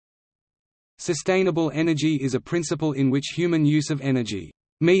Sustainable energy is a principle in which human use of energy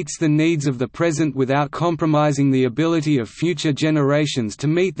meets the needs of the present without compromising the ability of future generations to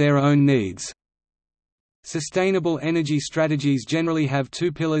meet their own needs. Sustainable energy strategies generally have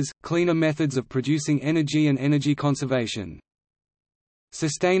two pillars: cleaner methods of producing energy and energy conservation.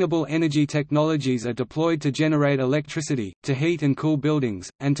 Sustainable energy technologies are deployed to generate electricity, to heat and cool buildings,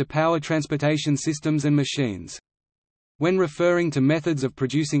 and to power transportation systems and machines. When referring to methods of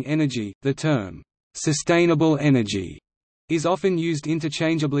producing energy, the term, "sustainable energy", is often used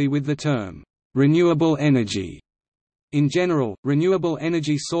interchangeably with the term, "renewable energy". In general, renewable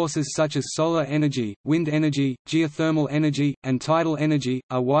energy sources such as solar energy, wind energy, geothermal energy, and tidal energy,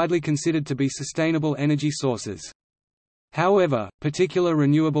 are widely considered to be sustainable energy sources. However, particular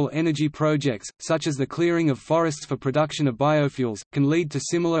renewable energy projects, such as the clearing of forests for production of biofuels, can lead to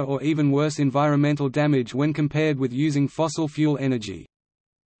similar or even worse environmental damage when compared with using fossil fuel energy.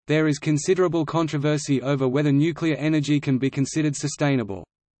 There is considerable controversy over whether nuclear energy can be considered sustainable.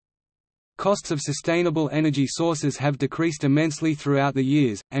 Costs of sustainable energy sources have decreased immensely throughout the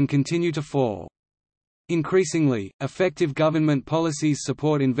years, and continue to fall. Increasingly, effective government policies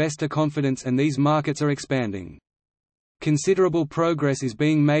support investor confidence, and these markets are expanding. Considerable progress is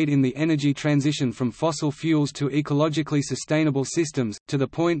being made in the energy transition from fossil fuels to ecologically sustainable systems, to the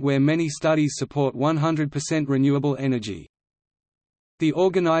point where many studies support 100% renewable energy. The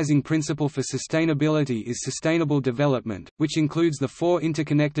organizing principle for sustainability is sustainable development, which includes the four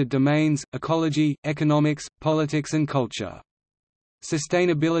interconnected domains: ecology, economics, politics and culture.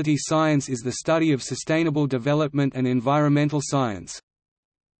 Sustainability science is the study of sustainable development and environmental science.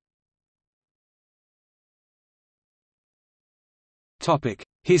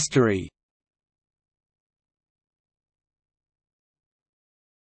 History.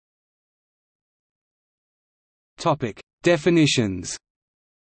 Definitions.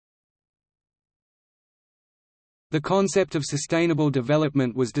 The concept of sustainable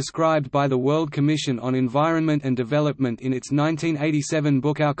development was described by the World Commission on Environment and Development in its 1987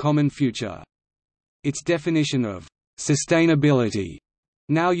 book Our Common Future. Its definition of sustainability,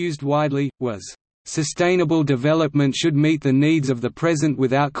 now used widely, was sustainable development should meet the needs of the present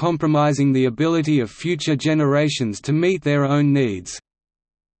without compromising the ability of future generations to meet their own needs.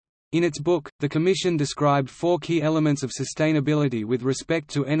 In its book, the Commission described four key elements of sustainability with respect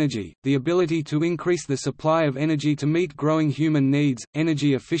to energy: the ability to increase the supply of energy to meet growing human needs,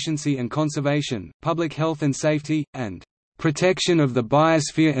 energy efficiency and conservation, public health and safety, and protection of the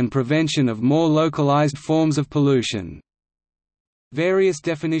biosphere and prevention of more localized forms of pollution. Various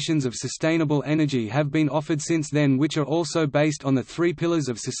definitions of sustainable energy have been offered since then, which are also based on the three pillars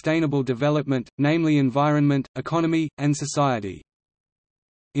of sustainable development, namely environment, economy, and society.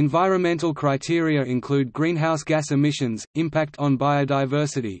 Environmental criteria include greenhouse gas emissions, impact on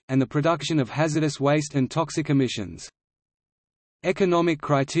biodiversity, and the production of hazardous waste and toxic emissions. Economic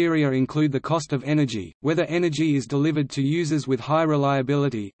criteria include the cost of energy, whether energy is delivered to users with high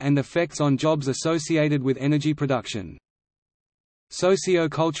reliability, and effects on jobs associated with energy production.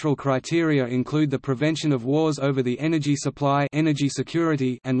 Socio-cultural criteria include the prevention of wars over the energy supply, energy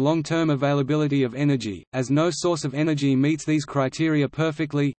security, and long-term availability of energy. As no source of energy meets these criteria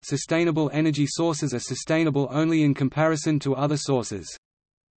perfectly, sustainable energy sources are sustainable only in comparison to other sources.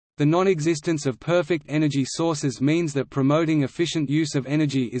 The non-existence of perfect energy sources means that promoting efficient use of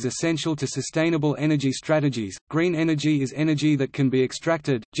energy is essential to sustainable energy strategies. Green energy is energy that can be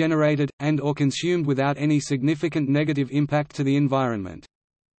extracted, generated, and/or consumed without any significant negative impact to the environment.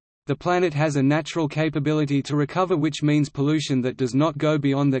 The planet has a natural capability to recover, which means pollution that does not go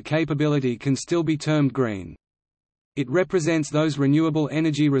beyond that capability can still be termed green. It represents those renewable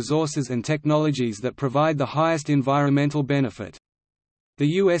energy resources and technologies that provide the highest environmental benefit.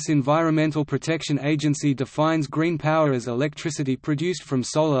 The U.S. Environmental Protection Agency defines green power as electricity produced from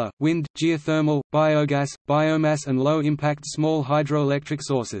solar, wind, geothermal, biogas, biomass and low-impact small hydroelectric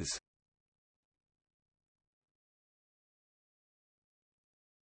sources.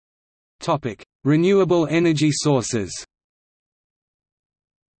 Renewable energy sources.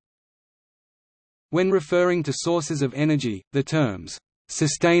 When referring to sources of energy, the terms,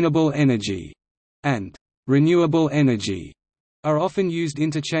 "sustainable energy" and "renewable energy" are often used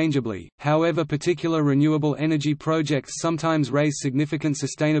interchangeably. However, particular renewable energy projects sometimes raise significant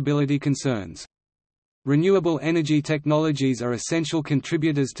sustainability concerns. Renewable energy technologies are essential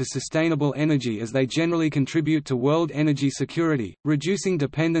contributors to sustainable energy as they generally contribute to world energy security, reducing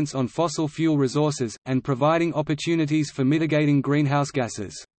dependence on fossil fuel resources, and providing opportunities for mitigating greenhouse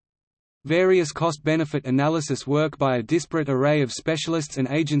gases. Various cost-benefit analysis work by a disparate array of specialists and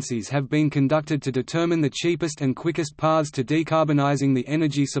agencies have been conducted to determine the cheapest and quickest paths to decarbonizing the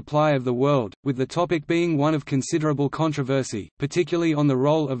energy supply of the world, with the topic being one of considerable controversy, particularly on the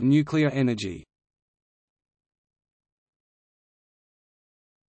role of nuclear energy.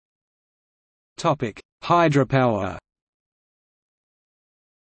 Hydropower.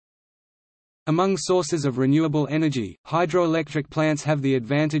 Among sources of renewable energy, hydroelectric plants have the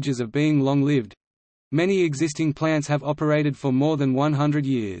advantages of being long-lived. Many existing plants have operated for more than 100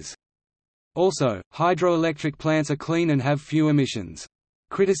 years. Also, hydroelectric plants are clean and have few emissions.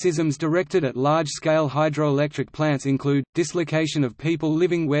 Criticisms directed at large-scale hydroelectric plants include, dislocation of people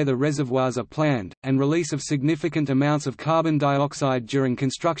living where the reservoirs are planned, and release of significant amounts of carbon dioxide during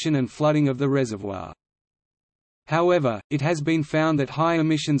construction and flooding of the reservoir. However, it has been found that high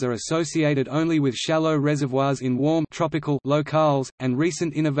emissions are associated only with shallow reservoirs in warm tropical locales, and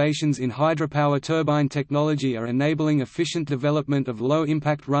recent innovations in hydropower turbine technology are enabling efficient development of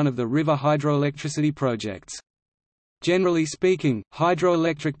low-impact run-of-the-river hydroelectricity projects. Generally speaking,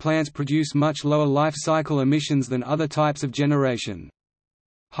 hydroelectric plants produce much lower life cycle emissions than other types of generation.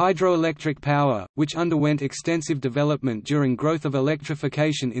 Hydroelectric power, which underwent extensive development during growth of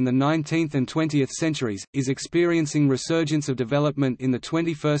electrification in the 19th and 20th centuries, is experiencing resurgence of development in the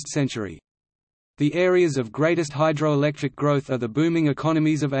 21st century. The areas of greatest hydroelectric growth are the booming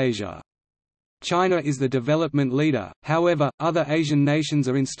economies of Asia. China is the development leader, however, other Asian nations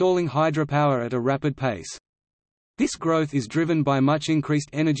are installing hydropower at a rapid pace. This growth is driven by much increased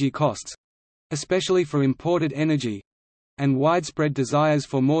energy costs—especially for imported energy, and widespread desires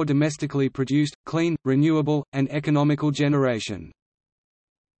for more domestically produced, clean, renewable, and economical generation.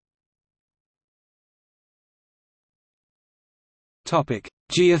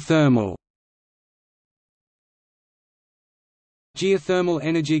 Geothermal. Geothermal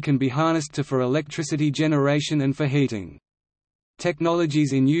energy can be harnessed for electricity generation and for heating.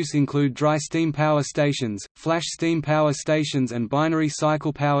 Technologies in use include dry steam power stations, flash steam power stations and binary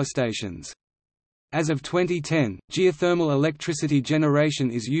cycle power stations. As of 2010, geothermal electricity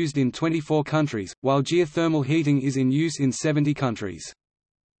generation is used in 24 countries, while geothermal heating is in use in 70 countries.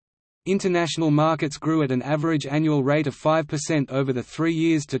 International markets grew at an average annual rate of 5% over the 3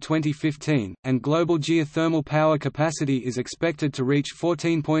 years to 2015, and global geothermal power capacity is expected to reach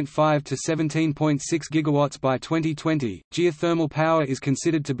 14.5 to 17.6 gigawatts by 2020. Geothermal power is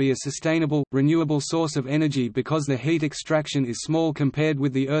considered to be a sustainable, renewable source of energy because the heat extraction is small compared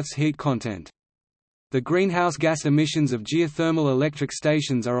with the Earth's heat content. The greenhouse gas emissions of geothermal electric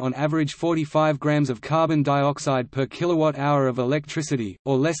stations are on average 45 grams of carbon dioxide per kilowatt-hour of electricity,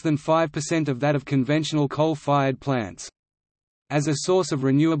 or less than 5% of that of conventional coal-fired plants. As a source of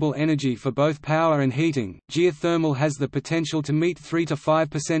renewable energy for both power and heating, geothermal has the potential to meet 3 to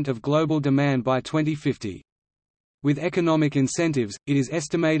 5% of global demand by 2050. With economic incentives, it is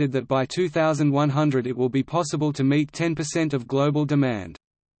estimated that by 2100 it will be possible to meet 10% of global demand.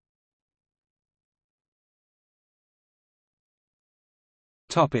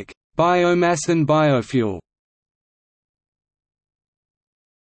 Biomass and biofuel.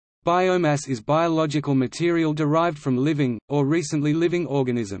 Biomass is biological material derived from living, or recently living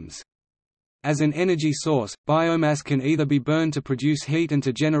organisms. As an energy source, biomass can either be burned to produce heat and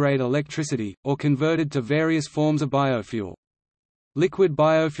to generate electricity, or converted to various forms of biofuel. Liquid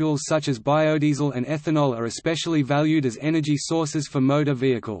biofuels such as biodiesel and ethanol are especially valued as energy sources for motor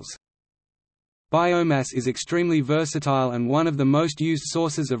vehicles. Biomass is extremely versatile and one of the most used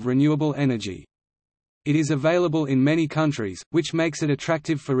sources of renewable energy. It is available in many countries, which makes it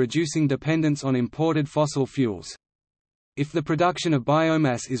attractive for reducing dependence on imported fossil fuels. If the production of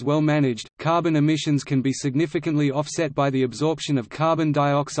biomass is well managed, carbon emissions can be significantly offset by the absorption of carbon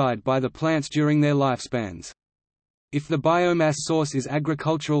dioxide by the plants during their lifespans. If the biomass source is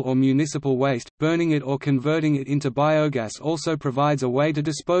agricultural or municipal waste, burning it or converting it into biogas also provides a way to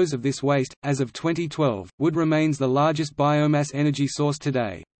dispose of this waste. As of 2012, wood remains the largest biomass energy source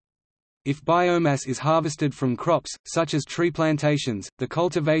today. If biomass is harvested from crops, such as tree plantations, the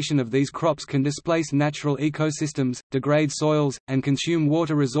cultivation of these crops can displace natural ecosystems, degrade soils, and consume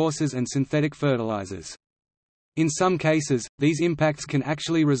water resources and synthetic fertilizers. In some cases, these impacts can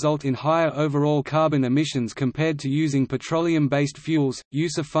actually result in higher overall carbon emissions compared to using petroleum-based fuels.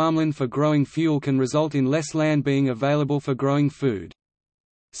 Use of farmland for growing fuel can result in less land being available for growing food.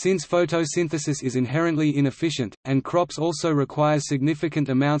 Since photosynthesis is inherently inefficient, and crops also require significant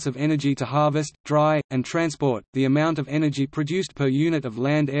amounts of energy to harvest, dry, and transport, the amount of energy produced per unit of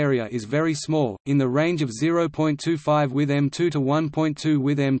land area is very small, in the range of 0.25 with M2 to 1.2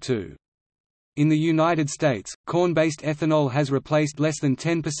 with M2. In the United States, corn-based ethanol has replaced less than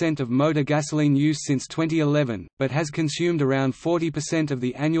 10% of motor gasoline use since 2011, but has consumed around 40% of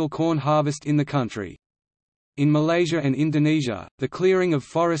the annual corn harvest in the country. In Malaysia and Indonesia, the clearing of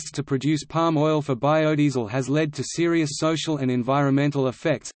forests to produce palm oil for biodiesel has led to serious social and environmental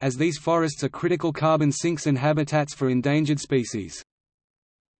effects, as these forests are critical carbon sinks and habitats for endangered species.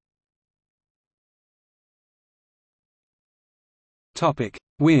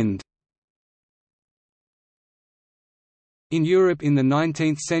 Wind. In Europe in the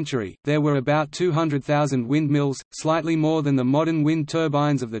 19th century, there were about 200,000 windmills, slightly more than the modern wind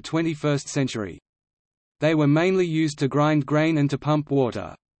turbines of the 21st century. They were mainly used to grind grain and to pump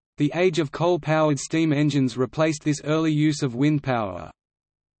water. The age of coal-powered steam engines replaced this early use of wind power.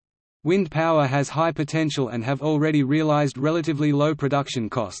 Wind power has high potential and have already realized relatively low production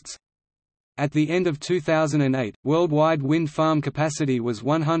costs. At the end of 2008, worldwide wind farm capacity was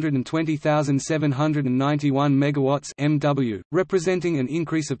 120,791 megawatts (MW), representing an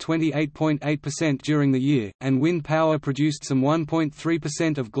increase of 28.8% during the year, and wind power produced some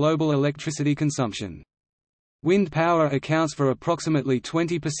 1.3% of global electricity consumption. Wind power accounts for approximately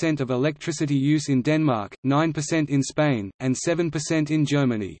 20% of electricity use in Denmark, 9% in Spain, and 7% in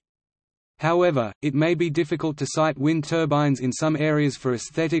Germany. However, it may be difficult to site wind turbines in some areas for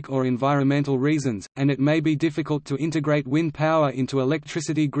aesthetic or environmental reasons, and it may be difficult to integrate wind power into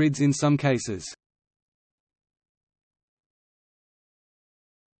electricity grids in some cases.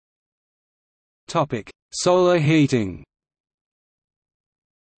 Solar heating.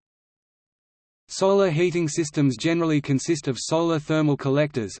 Solar heating systems generally consist of solar thermal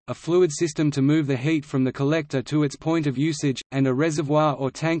collectors, a fluid system to move the heat from the collector to its point of usage, and a reservoir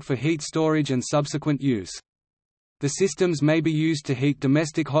or tank for heat storage and subsequent use. The systems may be used to heat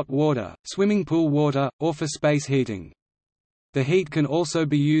domestic hot water, swimming pool water, or for space heating. The heat can also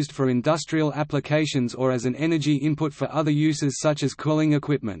be used for industrial applications or as an energy input for other uses such as cooling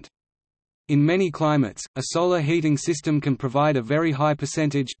equipment. In many climates, a solar heating system can provide a very high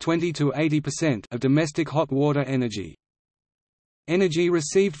percentage 20 to 80% of domestic hot water energy. Energy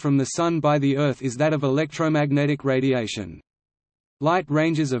received from the Sun by the Earth is that of electromagnetic radiation. Light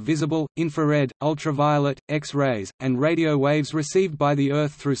ranges are visible, infrared, ultraviolet, X-rays, and radio waves received by the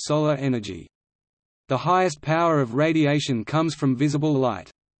Earth through solar energy. The highest power of radiation comes from visible light.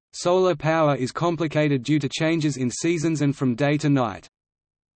 Solar power is complicated due to changes in seasons and from day to night.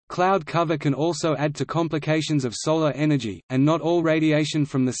 Cloud cover can also add to complications of solar energy, and not all radiation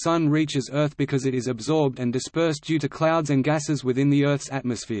from the Sun reaches Earth because it is absorbed and dispersed due to clouds and gases within the Earth's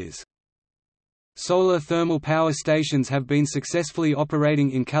atmospheres. Solar thermal power stations have been successfully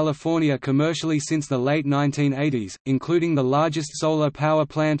operating in California commercially since the late 1980s, including the largest solar power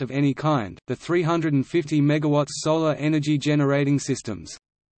plant of any kind, the 350 MW solar energy generating systems.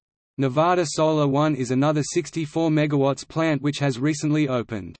 Nevada Solar One is another 64 MW plant which has recently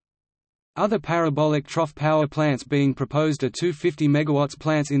opened. Other parabolic trough power plants being proposed are two 50 MW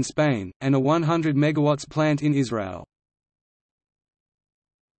plants in Spain, and a 100 MW plant in Israel.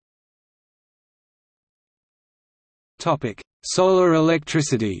 Solar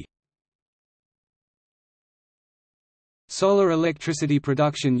electricity. Solar electricity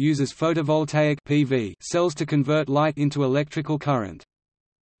production uses photovoltaic (PV) cells to convert light into electrical current.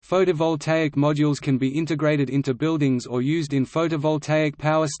 Photovoltaic modules can be integrated into buildings or used in photovoltaic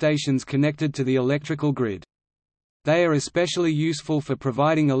power stations connected to the electrical grid. They are especially useful for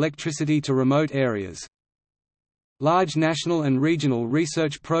providing electricity to remote areas. Large national and regional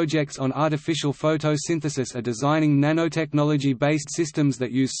research projects on artificial photosynthesis are designing nanotechnology-based systems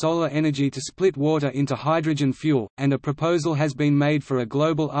that use solar energy to split water into hydrogen fuel, and a proposal has been made for a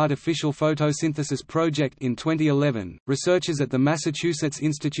global artificial photosynthesis project in 2011. Researchers at the Massachusetts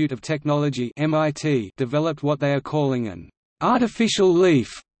Institute of Technology (MIT) developed what they are calling an artificial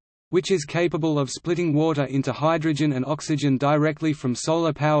leaf, which is capable of splitting water into hydrogen and oxygen directly from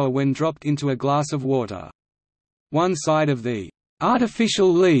solar power when dropped into a glass of water. One side of the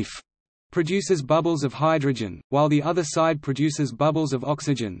artificial leaf produces bubbles of hydrogen, while the other side produces bubbles of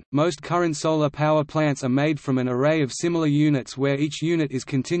oxygen. Most current solar power plants are made from an array of similar units where each unit is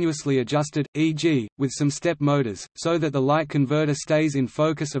continuously adjusted, e.g., with some step motors, so that the light converter stays in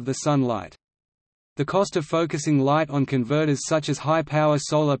focus of the sunlight. The cost of focusing light on converters such as high-power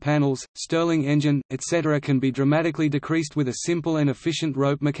solar panels, Stirling engine, etc. can be dramatically decreased with a simple and efficient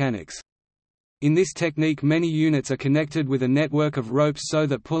rope mechanics. In this technique, many units are connected with a network of ropes so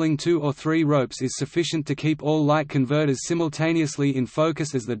that pulling 2 or 3 ropes is sufficient to keep all light converters simultaneously in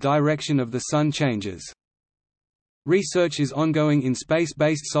focus as the direction of the sun changes. Research is ongoing in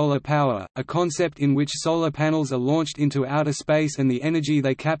space-based solar power, a concept in which solar panels are launched into outer space and the energy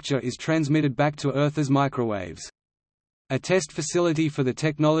they capture is transmitted back to Earth as microwaves. A test facility for the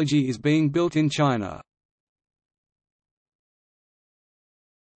technology is being built in China.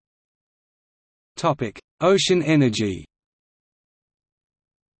 Ocean energy.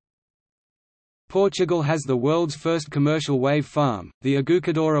 Portugal has the world's first commercial wave farm, the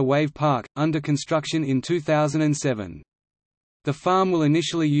Agucadora Wave Park, under construction in 2007. The farm will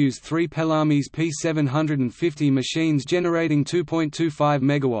initially use 3 Pelamis P750 machines generating 2.25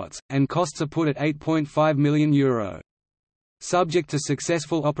 MW, and costs are put at €8.5 million. Subject to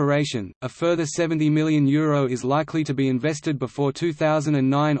successful operation, a further €70 million is likely to be invested before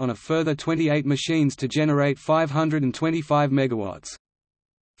 2009 on a further 28 machines to generate 525 MW.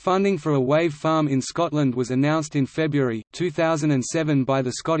 Funding for a wave farm in Scotland was announced in February 2007 by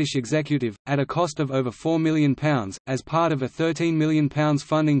the Scottish Executive, at a cost of over £4 million, as part of a £13 million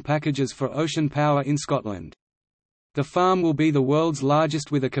funding packages for ocean power in Scotland. The farm will be the world's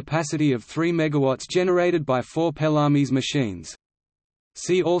largest with a capacity of 3 MW generated by 4 Pelamis machines.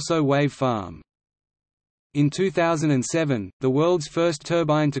 See also wave farm. In 2007, the world's first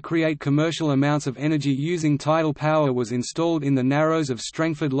turbine to create commercial amounts of energy using tidal power was installed in the Narrows of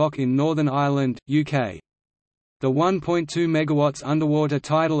Strangford Lough in Northern Ireland, UK. The 1.2 MW underwater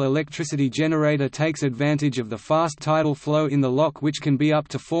tidal electricity generator takes advantage of the fast tidal flow in the loch, which can be up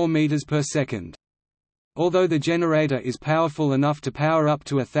to 4 meters per second. Although the generator is powerful enough to power up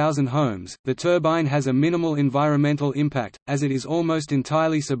to 1,000 homes, the turbine has a minimal environmental impact, as it is almost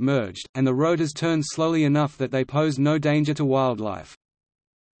entirely submerged, and the rotors turn slowly enough that they pose no danger to wildlife.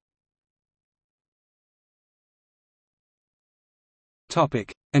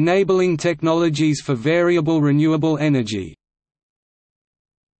 Enabling technologies for variable renewable energy.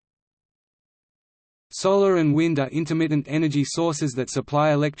 Solar and wind are intermittent energy sources that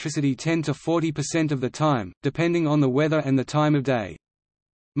supply electricity 10 to 40% of the time, depending on the weather and the time of day.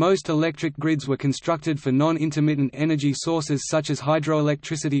 Most electric grids were constructed for non-intermittent energy sources such as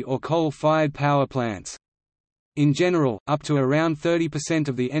hydroelectricity or coal-fired power plants. In general, up to around 30%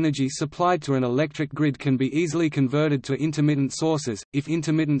 of the energy supplied to an electric grid can be easily converted to intermittent sources, if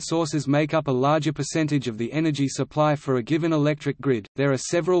intermittent sources make up a larger percentage of the energy supply for a given electric grid. There are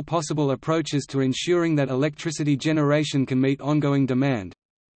several possible approaches to ensuring that electricity generation can meet ongoing demand.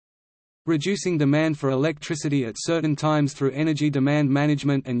 Reducing demand for electricity at certain times through energy demand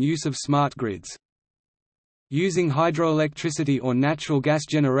management and use of smart grids. Using hydroelectricity or natural gas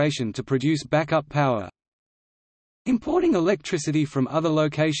generation to produce backup power. Importing electricity from other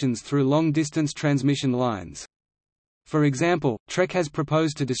locations through long-distance transmission lines. For example, Trek has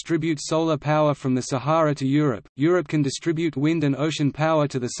proposed to distribute solar power from the Sahara to Europe. Europe can distribute wind and ocean power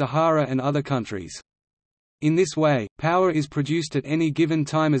to the Sahara and other countries. In this way, power is produced at any given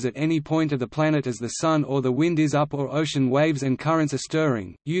time as at any point of the planet as the sun or the wind is up or ocean waves and currents are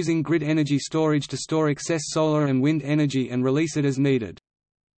stirring, using grid energy storage to store excess solar and wind energy and release it as needed.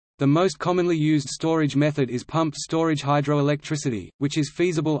 The most commonly used storage method is pumped storage hydroelectricity, which is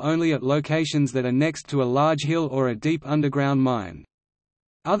feasible only at locations that are next to a large hill or a deep underground mine.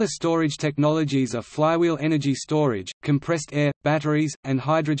 Other storage technologies are flywheel energy storage, compressed air, batteries, and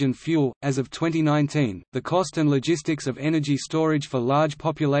hydrogen fuel. As of 2019, the cost and logistics of energy storage for large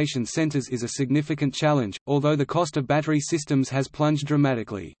population centers is a significant challenge, although the cost of battery systems has plunged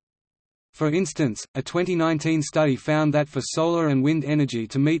dramatically. For instance, a 2019 study found that for solar and wind energy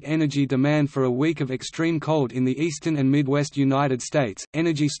to meet energy demand for a week of extreme cold in the eastern and Midwest United States,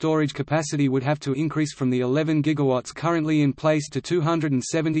 energy storage capacity would have to increase from the 11 gigawatts currently in place to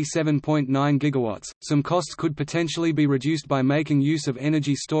 277.9 gigawatts. Some costs could potentially be reduced by making use of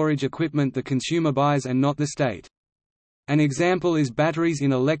energy storage equipment the consumer buys and not the state. An example is batteries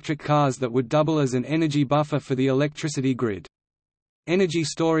in electric cars that would double as an energy buffer for the electricity grid. Energy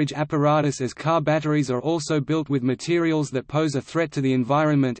storage apparatus as car batteries are also built with materials that pose a threat to the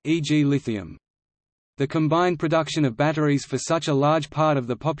environment, e.g. lithium. The combined production of batteries for such a large part of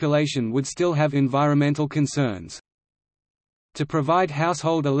the population would still have environmental concerns. To provide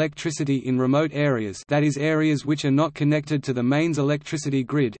household electricity in remote areas, that is areas which are not connected to the mains electricity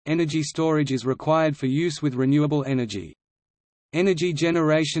grid, energy storage is required for use with renewable energy. Energy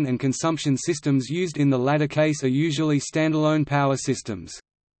generation and consumption systems used in the latter case are usually standalone power systems.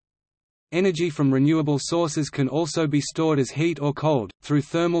 Energy from renewable sources can also be stored as heat or cold, through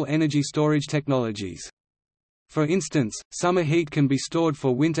thermal energy storage technologies. For instance, summer heat can be stored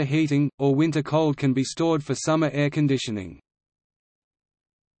for winter heating, or winter cold can be stored for summer air conditioning.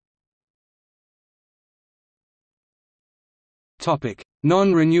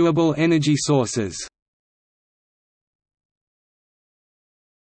 Non-renewable energy sources.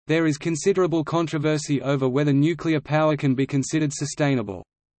 There is considerable controversy over whether nuclear power can be considered sustainable.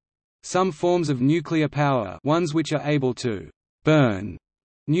 Some forms of nuclear power, ones which are able to burn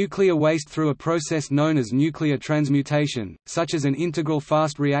nuclear waste through a process known as nuclear transmutation, such as an integral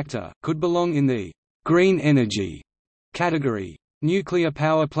fast reactor, could belong in the green energy category. Nuclear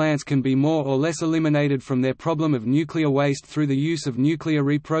power plants can be more or less eliminated from their problem of nuclear waste through the use of nuclear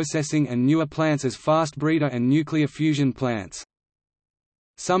reprocessing and newer plants as fast breeder and nuclear fusion plants.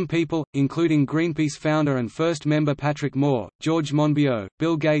 Some people, including Greenpeace founder and first member Patrick Moore, George Monbiot,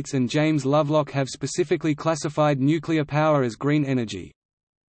 Bill Gates and James Lovelock, have specifically classified nuclear power as green energy.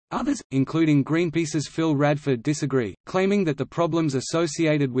 Others, including Greenpeace's Phil Radford, disagree, claiming that the problems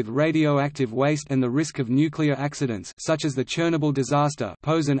associated with radioactive waste and the risk of nuclear accidents such as the Chernobyl disaster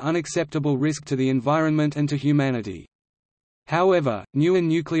pose an unacceptable risk to the environment and to humanity. However, newer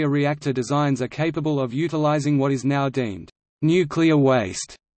nuclear reactor designs are capable of utilizing what is now deemed nuclear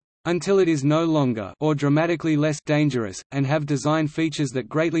waste until it is no longer or dramatically less dangerous, and have design features that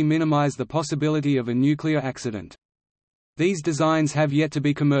greatly minimize the possibility of a nuclear accident. These designs have yet to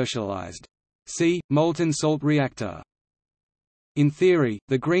be commercialized. See, molten salt reactor. In theory,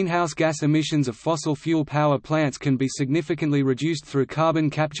 the greenhouse gas emissions of fossil fuel power plants can be significantly reduced through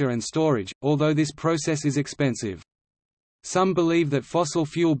carbon capture and storage, although this process is expensive. Some believe that fossil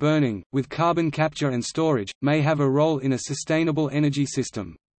fuel burning, with carbon capture and storage, may have a role in a sustainable energy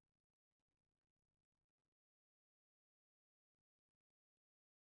system.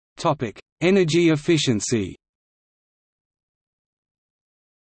 Energy efficiency.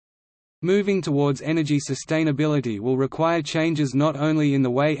 Moving towards energy sustainability will require changes not only in the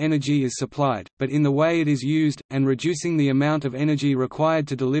way energy is supplied, but in the way it is used, and reducing the amount of energy required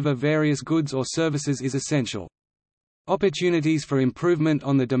to deliver various goods or services is essential. Opportunities for improvement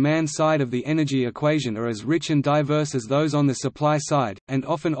on the demand side of the energy equation are as rich and diverse as those on the supply side, and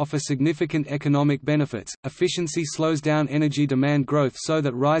often offer significant economic benefits. Efficiency slows down energy demand growth so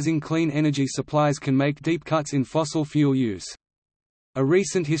that rising clean energy supplies can make deep cuts in fossil fuel use. A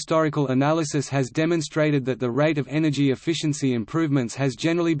recent historical analysis has demonstrated that the rate of energy efficiency improvements has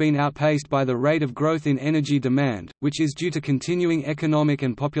generally been outpaced by the rate of growth in energy demand, which is due to continuing economic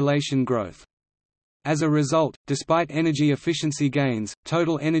and population growth. As a result, despite energy efficiency gains,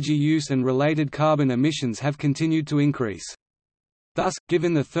 total energy use and related carbon emissions have continued to increase. Thus,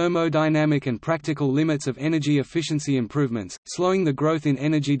 given the thermodynamic and practical limits of energy efficiency improvements, slowing the growth in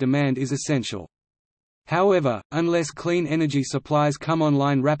energy demand is essential. However, unless clean energy supplies come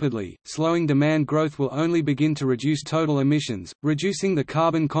online rapidly, slowing demand growth will only begin to reduce total emissions. Reducing the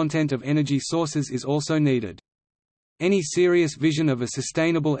carbon content of energy sources is also needed. Any serious vision of a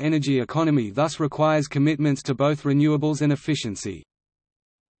sustainable energy economy thus requires commitments to both renewables and efficiency.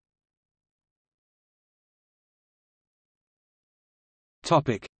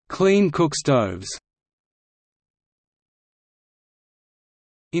 Topic: Clean cookstoves.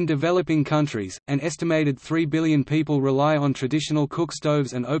 In developing countries, an estimated 3 billion people rely on traditional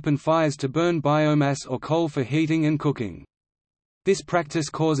cookstoves and open fires to burn biomass or coal for heating and cooking. This practice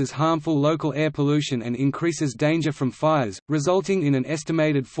causes harmful local air pollution and increases danger from fires, resulting in an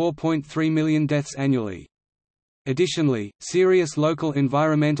estimated 4.3 million deaths annually. Additionally, serious local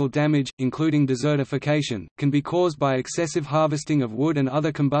environmental damage, including desertification, can be caused by excessive harvesting of wood and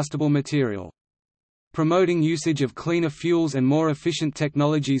other combustible material. Promoting usage of cleaner fuels and more efficient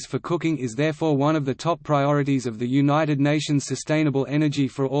technologies for cooking is therefore one of the top priorities of the United Nations Sustainable Energy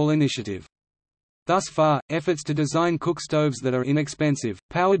for All initiative. Thus far, efforts to design cookstoves that are inexpensive,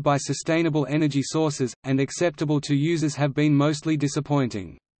 powered by sustainable energy sources, and acceptable to users have been mostly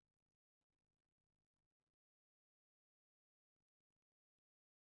disappointing.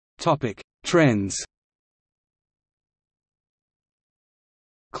 Trends.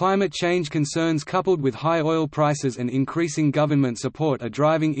 Climate change concerns coupled with high oil prices and increasing government support are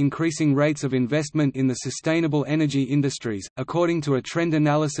driving increasing rates of investment in the sustainable energy industries, according to a trend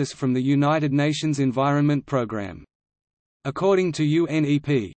analysis from the United Nations Environment Programme. According to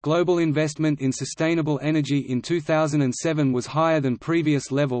UNEP, global investment in sustainable energy in 2007 was higher than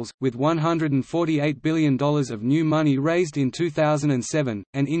previous levels, with $148 billion of new money raised in 2007,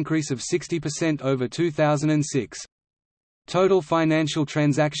 an increase of 60% over 2006. Total financial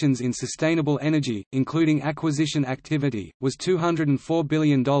transactions in sustainable energy, including acquisition activity, was $204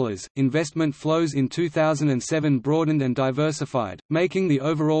 billion. Investment flows in 2007 broadened and diversified, making the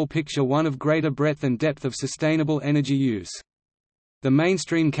overall picture one of greater breadth and depth of sustainable energy use. The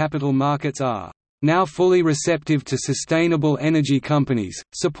mainstream capital markets are now fully receptive to sustainable energy companies,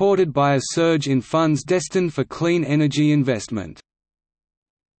 supported by a surge in funds destined for clean energy investment.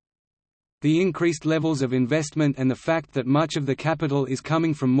 The increased levels of investment and the fact that much of the capital is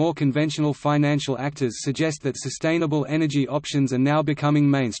coming from more conventional financial actors suggest that sustainable energy options are now becoming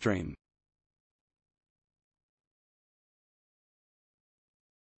mainstream.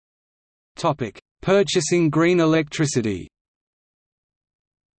 Purchasing green electricity.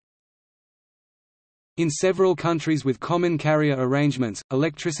 In several countries with common carrier arrangements,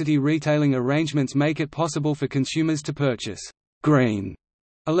 electricity retailing arrangements make it possible for consumers to purchase green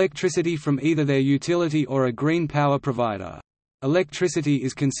electricity from either their utility or a green power provider. Electricity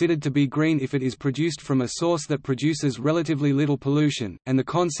is considered to be green if it is produced from a source that produces relatively little pollution, and the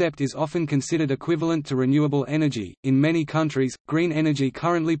concept is often considered equivalent to renewable energy. In many countries, green energy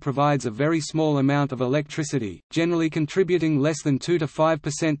currently provides a very small amount of electricity, generally contributing less than 2 to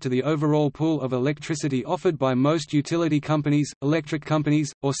 5% to the overall pool of electricity offered by most utility companies, electric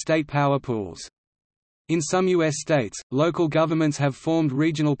companies, or state power pools. In some U.S. states, local governments have formed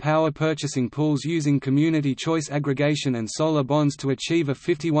regional power purchasing pools using community choice aggregation and solar bonds to achieve a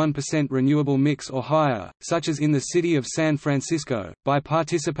 51% renewable mix or higher, such as in the city of San Francisco. By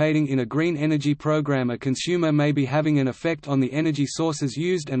participating in a green energy program, a consumer may be having an effect on the energy sources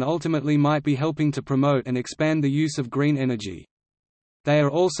used and ultimately might be helping to promote and expand the use of green energy. They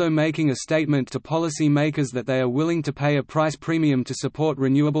are also making a statement to policy makers that they are willing to pay a price premium to support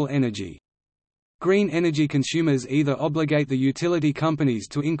renewable energy. Green energy consumers either obligate the utility companies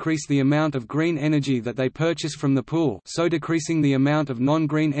to increase the amount of green energy that they purchase from the pool, so decreasing the amount of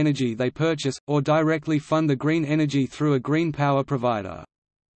non-green energy they purchase, or directly fund the green energy through a green power provider.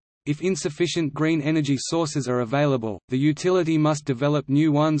 If insufficient green energy sources are available, the utility must develop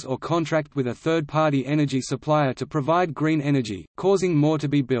new ones or contract with a third-party energy supplier to provide green energy, causing more to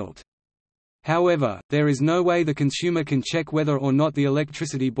be built. However, there is no way the consumer can check whether or not the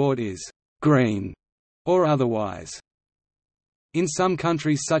electricity board is green or otherwise. In some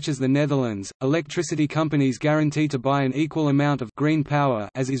countries such as the Netherlands, electricity companies guarantee to buy an equal amount of green power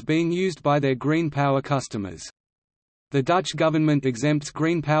as is being used by their green power customers. The Dutch government exempts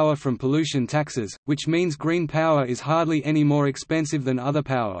green power from pollution taxes, which means green power is hardly any more expensive than other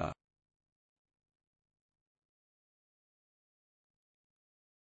power.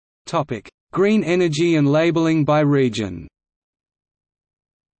 Topic: Green energy and labeling by region.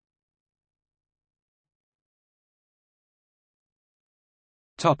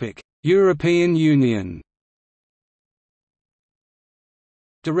 European Union.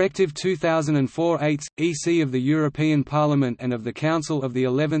 Directive 2004/8 EC of the European Parliament and of the Council of the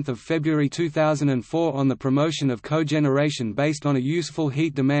 11th of February 2004 on the promotion of cogeneration based on a useful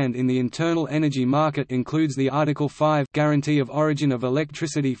heat demand in the internal energy market includes the Article 5 guarantee of origin of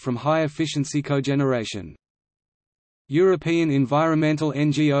electricity from high-efficiency cogeneration. European environmental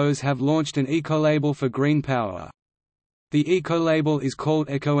NGOs have launched an ecolabel for green power. The eco-label is called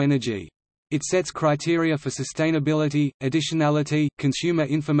Eco-Energy. It sets criteria for sustainability, additionality, consumer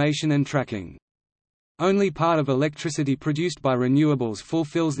information and tracking. Only part of electricity produced by renewables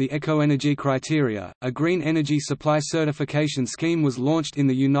fulfills the Eco-Energy criteria. A green energy supply certification scheme was launched in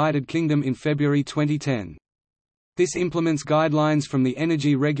the United Kingdom in February 2010. This implements guidelines from the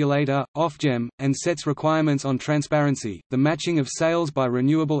energy regulator, Ofgem, and sets requirements on transparency, the matching of sales by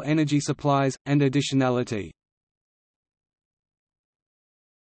renewable energy supplies, and additionality.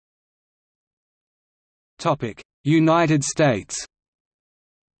 United States.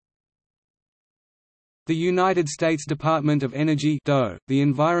 The United States Department of Energy (DOE), the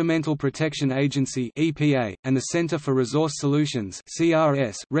Environmental Protection Agency (EPA), and the Center for Resource Solutions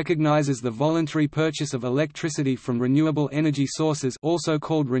 (CRS) recognizes the voluntary purchase of electricity from renewable energy sources, also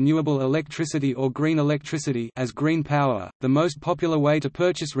called renewable electricity or green electricity, as green power. The most popular way to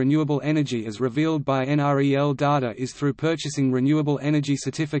purchase renewable energy as revealed by NREL data is through purchasing renewable energy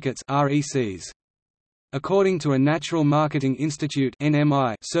certificates (RECs). According to a Natural Marketing Institute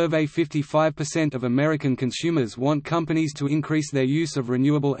 (NMI) survey, 55% of American consumers want companies to increase their use of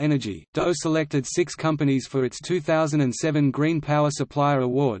renewable energy. DOE selected 6 companies for its 2007 Green Power Supplier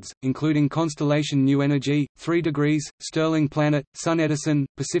Awards, including Constellation New Energy, 3 Degrees, Sterling Planet, SunEdison,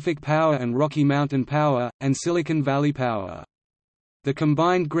 Pacific Power and Rocky Mountain Power, and Silicon Valley Power. The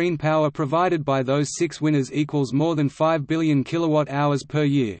combined green power provided by those 6 winners equals more than 5 billion kilowatt-hours per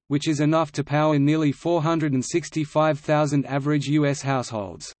year, which is enough to power nearly 465,000 average U.S.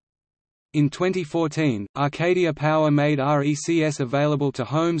 households. In 2014, Arcadia Power made RECs available to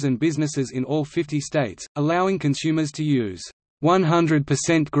homes and businesses in all 50 states, allowing consumers to use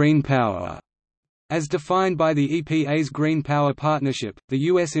 100% green power As defined by the EPA's Green Power Partnership, the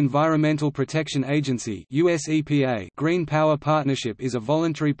U.S. Environmental Protection Agency (US EPA) Green Power Partnership is a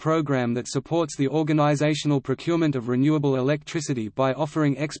voluntary program that supports the organizational procurement of renewable electricity by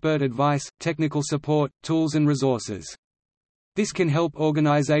offering expert advice, technical support, tools and resources. This can help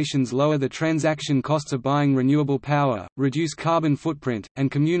organizations lower the transaction costs of buying renewable power, reduce carbon footprint,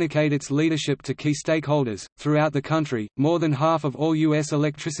 and communicate its leadership to key stakeholders. Throughout the country, more than half of all U.S.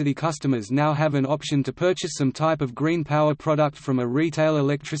 electricity customers now have an option to purchase some type of green power product from a retail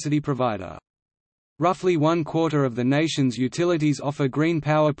electricity provider. Roughly one-quarter of the nation's utilities offer green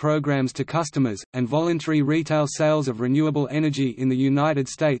power programs to customers, and voluntary retail sales of renewable energy in the United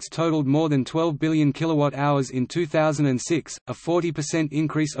States totaled more than 12 billion kilowatt-hours in 2006, a 40%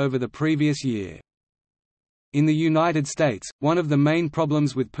 increase over the previous year. In the United States, one of the main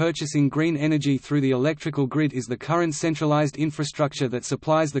problems with purchasing green energy through the electrical grid is the current centralized infrastructure that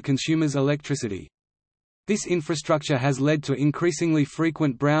supplies the consumers electricity. This infrastructure has led to increasingly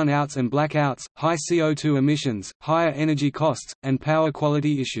frequent brownouts and blackouts, high CO2 emissions, higher energy costs, and power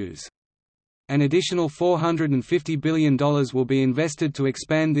quality issues. An additional $450 billion will be invested to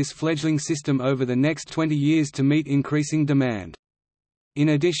expand this fledgling system over the next 20 years to meet increasing demand. In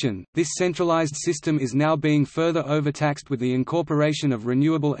addition, this centralized system is now being further overtaxed with the incorporation of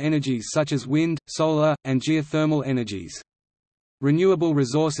renewable energies such as wind, solar, and geothermal energies. Renewable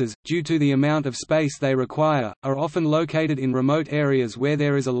resources, due to the amount of space they require, are often located in remote areas where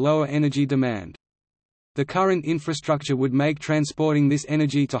there is a lower energy demand. The current infrastructure would make transporting this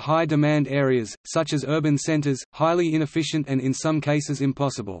energy to high-demand areas, such as urban centers, highly inefficient and in some cases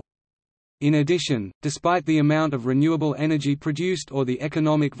impossible. In addition, despite the amount of renewable energy produced or the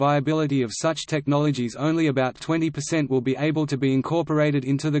economic viability of such technologies, only about 20% will be able to be incorporated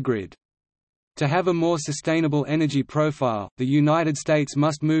into the grid. To have a more sustainable energy profile, the United States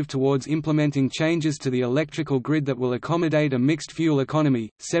must move towards implementing changes to the electrical grid that will accommodate a mixed fuel economy.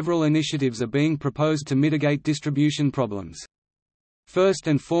 Several initiatives are being proposed to mitigate distribution problems. First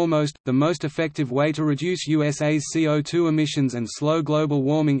and foremost, the most effective way to reduce USA's CO2 emissions and slow global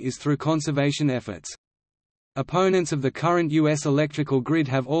warming is through conservation efforts. Opponents of the current U.S. electrical grid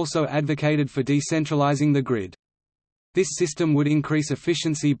have also advocated for decentralizing the grid. This system would increase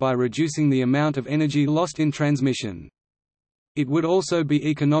efficiency by reducing the amount of energy lost in transmission. It would also be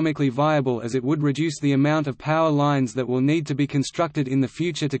economically viable as it would reduce the amount of power lines that will need to be constructed in the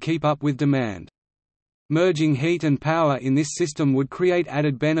future to keep up with demand. Merging heat and power in this system would create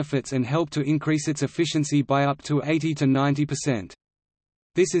added benefits and help to increase its efficiency by up to 80 to 90%.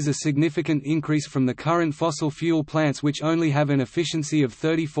 This is a significant increase from the current fossil fuel plants, which only have an efficiency of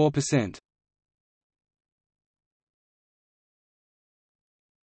 34%.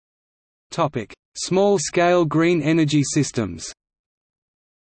 Small-scale green energy systems.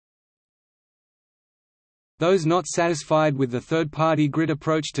 Those not satisfied with the third-party grid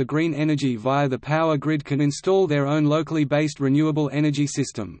approach to green energy via the power grid can install their own locally based renewable energy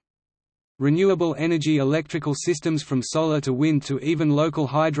system. Renewable energy electrical systems from solar to wind to even local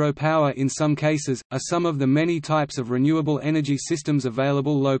hydropower in some cases, are some of the many types of renewable energy systems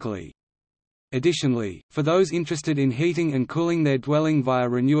available locally. Additionally, for those interested in heating and cooling their dwelling via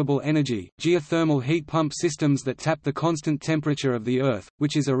renewable energy, geothermal heat pump systems that tap the constant temperature of the Earth,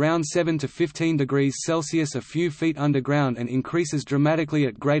 which is around 7 to 15 degrees Celsius a few feet underground and increases dramatically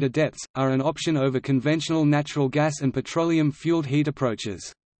at greater depths, are an option over conventional natural gas and petroleum-fueled heat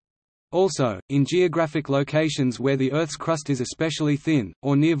approaches. Also, in geographic locations where the Earth's crust is especially thin,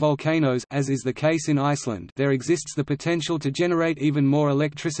 or near volcanoes as is the case in Iceland, there exists the potential to generate even more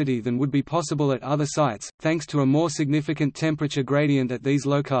electricity than would be possible at other sites, thanks to a more significant temperature gradient at these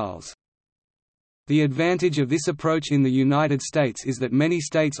locales. The advantage of this approach in the United States is that many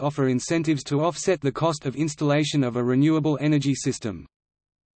states offer incentives to offset the cost of installation of a renewable energy system.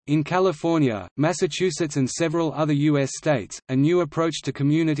 In California, Massachusetts and several other U.S. states, a new approach to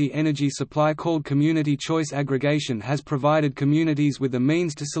community energy supply called community choice aggregation has provided communities with the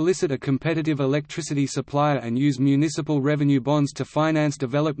means to solicit a competitive electricity supplier and use municipal revenue bonds to finance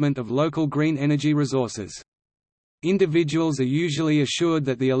development of local green energy resources. Individuals are usually assured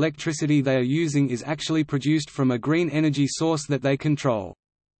that the electricity they are using is actually produced from a green energy source that they control.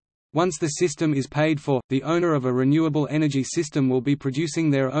 Once the system is paid for, the owner of a renewable energy system will be producing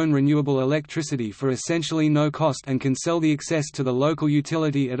their own renewable electricity for essentially no cost and can sell the excess to the local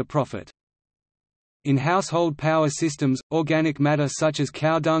utility at a profit. In household power systems, organic matter such as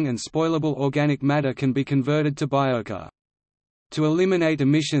cow dung and spoilable organic matter can be converted to biochar. To eliminate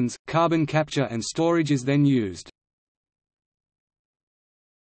emissions, carbon capture and storage is then used.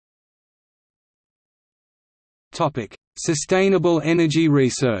 Sustainable energy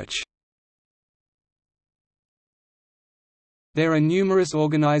research. There are numerous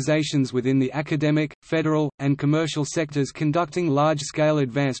organizations within the academic, federal, and commercial sectors conducting large-scale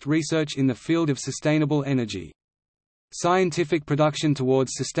advanced research in the field of sustainable energy. Scientific production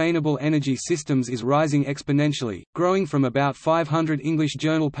towards sustainable energy systems is rising exponentially, growing from about 500 English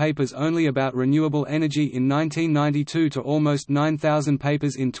journal papers only about renewable energy in 1992 to almost 9,000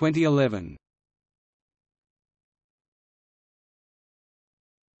 papers in 2011.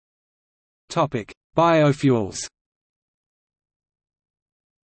 Biofuels.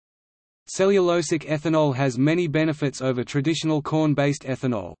 Cellulosic ethanol has many benefits over traditional corn-based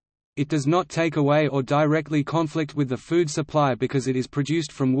ethanol. It does not take away or directly conflict with the food supply because it is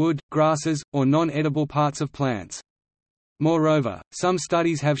produced from wood, grasses, or non-edible parts of plants. Moreover, some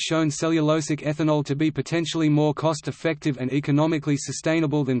studies have shown cellulosic ethanol to be potentially more cost-effective and economically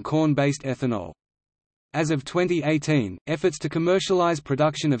sustainable than corn-based ethanol. As of 2018, efforts to commercialize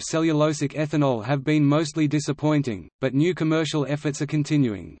production of cellulosic ethanol have been mostly disappointing, but new commercial efforts are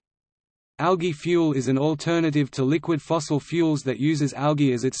continuing. Algae fuel is an alternative to liquid fossil fuels that uses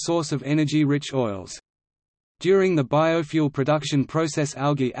algae as its source of energy-rich oils. During the biofuel production process,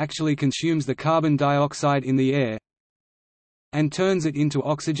 algae actually consumes the carbon dioxide in the air and turns it into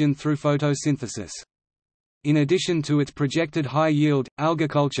oxygen through photosynthesis. In addition to its projected high yield,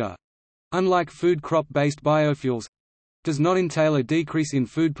 algaculture, unlike food crop-based biofuels, does not entail a decrease in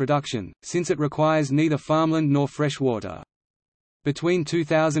food production, since it requires neither farmland nor fresh water. Between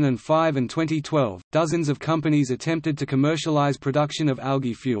 2005 and 2012, dozens of companies attempted to commercialize production of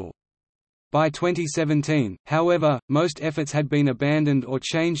algae fuel. By 2017, however, most efforts had been abandoned or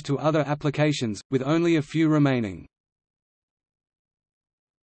changed to other applications, with only a few remaining.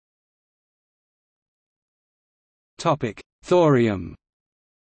 Thorium.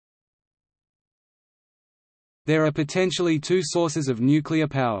 There are potentially two sources of nuclear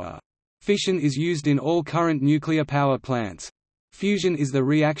power. Fission is used in all current nuclear power plants. Fusion is the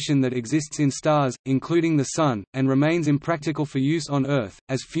reaction that exists in stars, including the Sun, and remains impractical for use on Earth,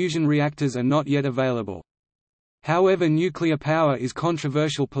 as fusion reactors are not yet available. However, nuclear power is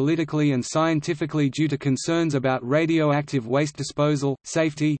controversial politically and scientifically due to concerns about radioactive waste disposal,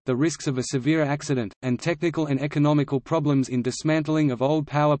 safety, the risks of a severe accident, and technical and economical problems in dismantling of old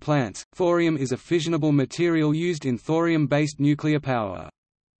power plants. Thorium is a fissionable material used in thorium-based nuclear power.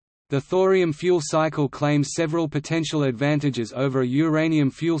 The thorium fuel cycle claims several potential advantages over a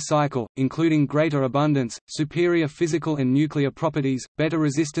uranium fuel cycle, including greater abundance, superior physical and nuclear properties, better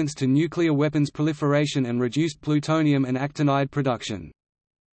resistance to nuclear weapons proliferation, and reduced plutonium and actinide production.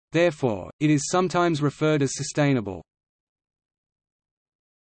 Therefore, it is sometimes referred as sustainable.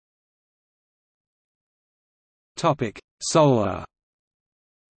 Solar.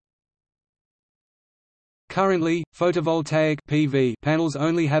 Currently, photovoltaic (PV) panels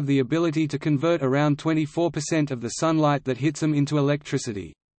only have the ability to convert around 24% of the sunlight that hits them into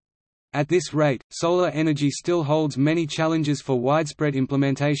electricity. At this rate, solar energy still holds many challenges for widespread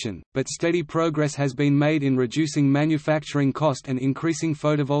implementation, but steady progress has been made in reducing manufacturing cost and increasing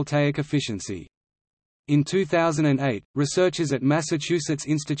photovoltaic efficiency. In 2008, researchers at Massachusetts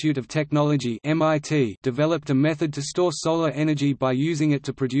Institute of Technology (MIT) developed a method to store solar energy by using it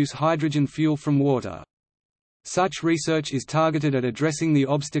to produce hydrogen fuel from water. Such research is targeted at addressing the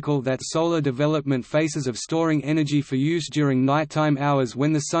obstacle that solar development faces of storing energy for use during nighttime hours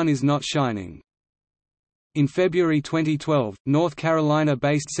when the sun is not shining. In February 2012, North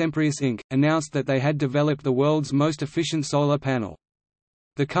Carolina-based Semprius Inc. announced that they had developed the world's most efficient solar panel.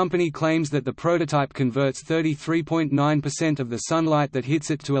 The company claims that the prototype converts 33.9% of the sunlight that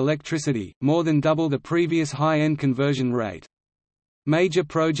hits it to electricity, more than double the previous high-end conversion rate. Major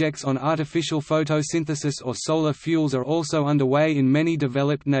projects on artificial photosynthesis or solar fuels are also underway in many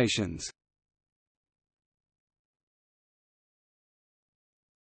developed nations.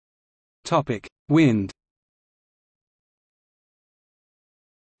 Wind.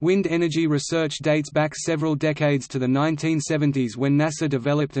 Wind energy research dates back several decades to the 1970s when NASA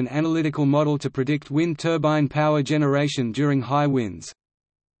developed an analytical model to predict wind turbine power generation during high winds.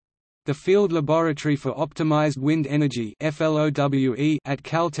 The Field Laboratory for Optimized Wind Energy (FLOWE) at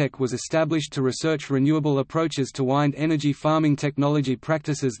Caltech was established to research renewable approaches to wind energy farming technology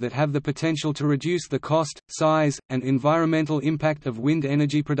practices that have the potential to reduce the cost, size, and environmental impact of wind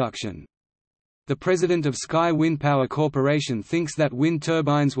energy production. The president of Sky Wind Power Corporation thinks that wind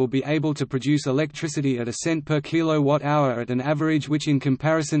turbines will be able to produce electricity at a cent per kilowatt-hour at an average which in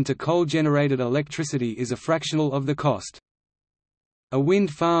comparison to coal-generated electricity is a fractional of the cost. A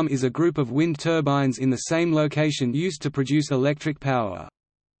wind farm is a group of wind turbines in the same location used to produce electric power.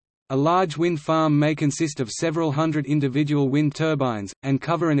 A large wind farm may consist of several hundred individual wind turbines, and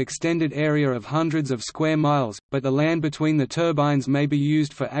cover an extended area of hundreds of square miles, but the land between the turbines may be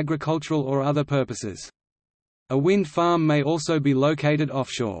used for agricultural or other purposes. A wind farm may also be located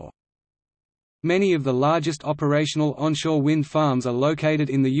offshore. Many of the largest operational onshore wind farms are located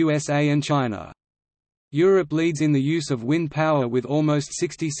in the USA and China. Europe leads in the use of wind power with almost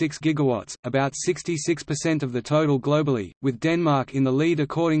 66 gigawatts, about 66% of the total globally, with Denmark in the lead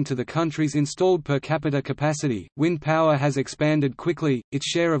according to the country's installed per capita capacity. Wind power has expanded quickly. Its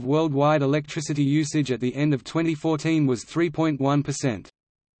share of worldwide electricity usage at the end of 2014 was 3.1%.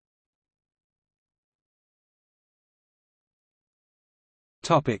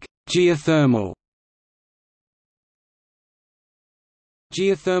 Topic: Geothermal.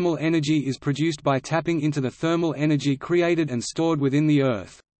 Geothermal energy is produced by tapping into the thermal energy created and stored within the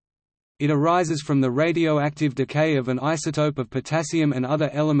Earth. It arises from the radioactive decay of an isotope of potassium and other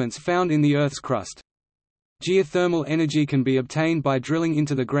elements found in the Earth's crust. Geothermal energy can be obtained by drilling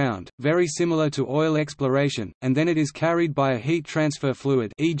into the ground, very similar to oil exploration, and then it is carried by a heat transfer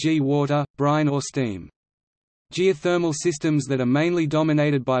fluid, e.g. water, brine or steam. Geothermal systems that are mainly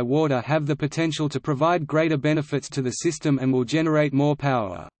dominated by water have the potential to provide greater benefits to the system and will generate more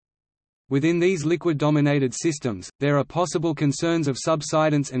power. Within these liquid-dominated systems, there are possible concerns of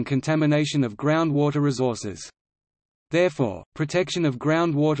subsidence and contamination of groundwater resources. Therefore, protection of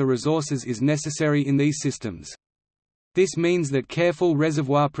groundwater resources is necessary in these systems. This means that careful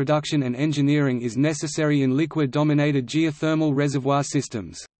reservoir production and engineering is necessary in liquid-dominated geothermal reservoir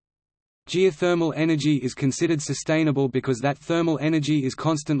systems. Geothermal energy is considered sustainable because that thermal energy is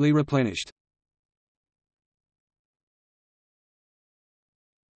constantly replenished.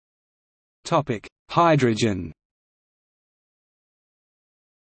 Hydrogen.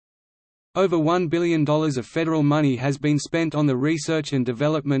 Over $1 billion of federal money has been spent on the research and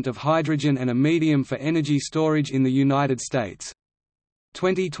development of hydrogen and a medium for energy storage in the United States.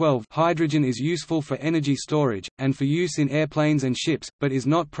 2012 Hydrogen is useful for energy storage, and for use in airplanes and ships, but is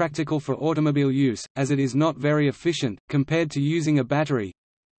not practical for automobile use, as it is not very efficient, compared to using a battery.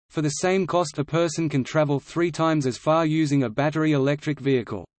 For the same cost a person can travel 3 times as far using a battery electric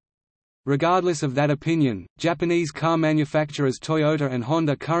vehicle. Regardless of that opinion, Japanese car manufacturers Toyota and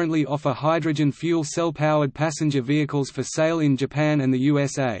Honda currently offer hydrogen fuel cell-powered passenger vehicles for sale in Japan and the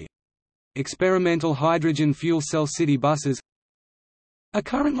USA. Experimental hydrogen fuel cell city buses are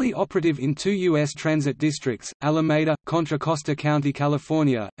currently operative in 2 U.S. transit districts, Alameda, Contra Costa County,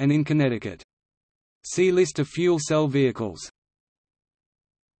 California, and in Connecticut. See List of fuel cell vehicles.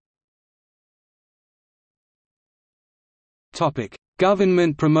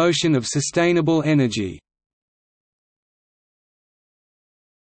 Government promotion of sustainable energy.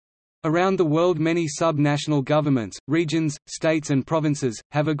 Around the world many sub-national governments, regions, states and provinces,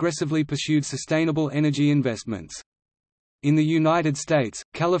 have aggressively pursued sustainable energy investments. In the United States,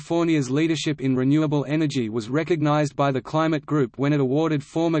 California's leadership in renewable energy was recognized by the Climate Group when it awarded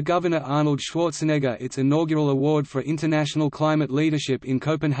former Governor Arnold Schwarzenegger its inaugural award for international climate leadership in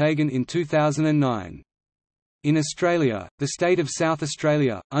Copenhagen in 2009. In Australia, the state of South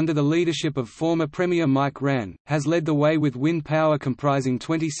Australia, under the leadership of former Premier Mike Rann, has led the way with wind power comprising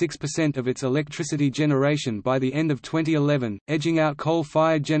 26% of its electricity generation by the end of 2011, edging out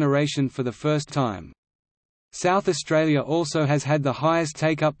coal-fired generation for the first time. South Australia also has had the highest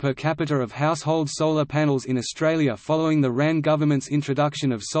take-up per capita of household solar panels in Australia following the Rann government's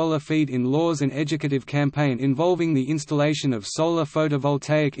introduction of solar feed-in laws and educative campaign involving the installation of solar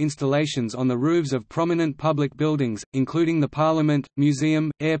photovoltaic installations on the roofs of prominent public buildings, including the Parliament, Museum,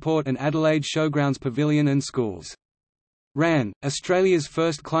 Airport and Adelaide Showgrounds Pavilion and schools. Rann, Australia's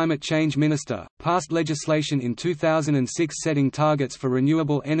first climate change minister, passed legislation in 2006 setting targets for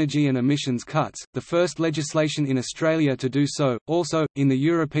renewable energy and emissions cuts, the first legislation in Australia to do so. Also, in the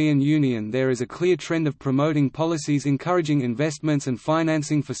European Union there is a clear trend of promoting policies encouraging investments and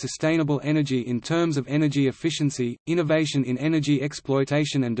financing for sustainable energy in terms of energy efficiency, innovation in energy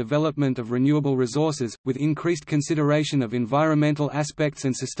exploitation and development of renewable resources, with increased consideration of environmental aspects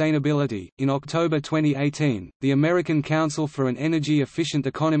and sustainability. In October 2018, the American Council for an Energy Efficient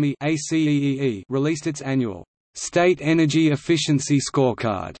Economy (ACEEE) released its annual State Energy Efficiency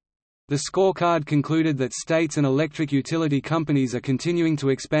Scorecard. The scorecard concluded that states and electric utility companies are continuing to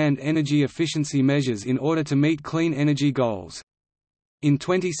expand energy efficiency measures in order to meet clean energy goals. In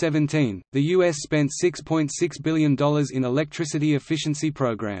 2017, the U.S. spent $6.6 billion in electricity efficiency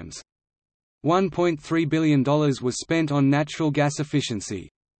programs. $1.3 billion was spent on natural gas efficiency.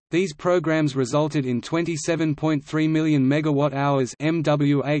 These programs resulted in 27.3 million megawatt-hours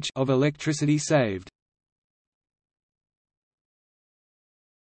 (MWh) of electricity saved.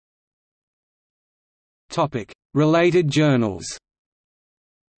 Related journals.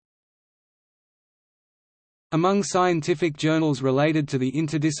 Among scientific journals related to the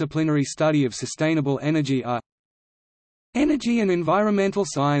interdisciplinary study of sustainable energy are Energy and Environmental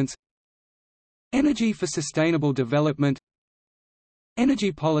Science, Energy for Sustainable Development,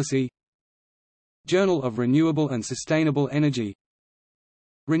 Energy Policy, Journal of Renewable and Sustainable Energy,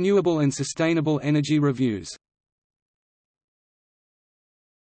 Renewable and Sustainable Energy Reviews.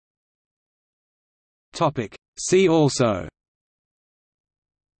 See also: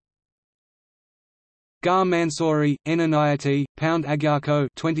 Gar Mansouri, N. Pound Agyarko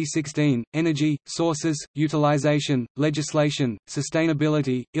 2016, Energy, Sources, Utilization, Legislation,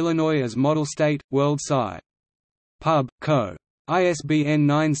 Sustainability, Illinois as Model State, World Sci. Pub. Co. ISBN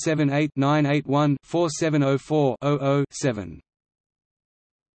 978-981-4704-00-7.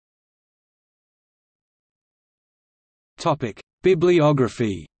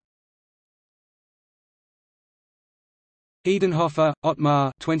 Bibliography. Edenhofer,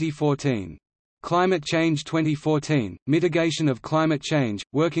 Ottmar 2014. Climate Change 2014, Mitigation of Climate Change,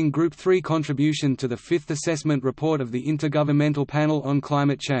 Working Group 3 Contribution to the Fifth Assessment Report of the Intergovernmental Panel on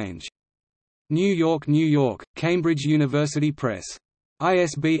Climate Change. New York, New York, Cambridge University Press.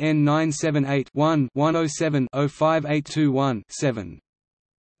 ISBN 978-1-107-05821-7.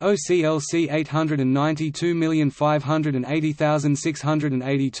 OCLC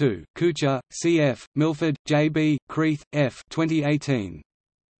 892580682, Kuchar, C.F., Milford, J.B., Creeth, F. 2018.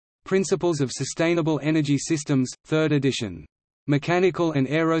 Principles of Sustainable Energy Systems, 3rd edition. Mechanical and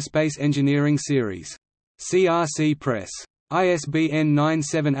Aerospace Engineering Series. CRC Press. ISBN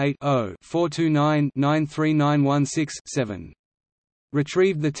 978-0-429-93916-7.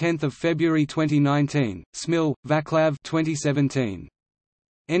 Retrieved 10 February 2019, Smil, Vaclav 2017.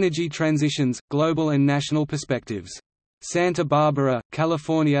 Energy Transitions, Global and National Perspectives. Santa Barbara,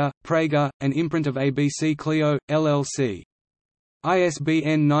 California, Prager, an imprint of ABC Clio, LLC.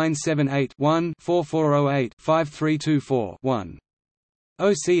 ISBN 978-1-4408-5324-1.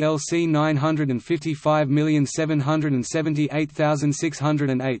 OCLC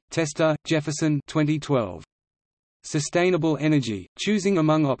 955778608, Tester, Jefferson 2012. Sustainable Energy, Choosing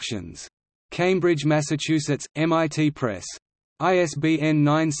Among Options. Cambridge, Massachusetts, MIT Press. ISBN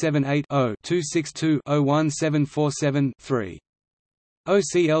 978-0-262-01747-3.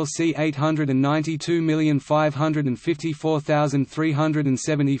 OCLC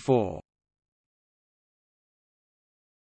 892554374.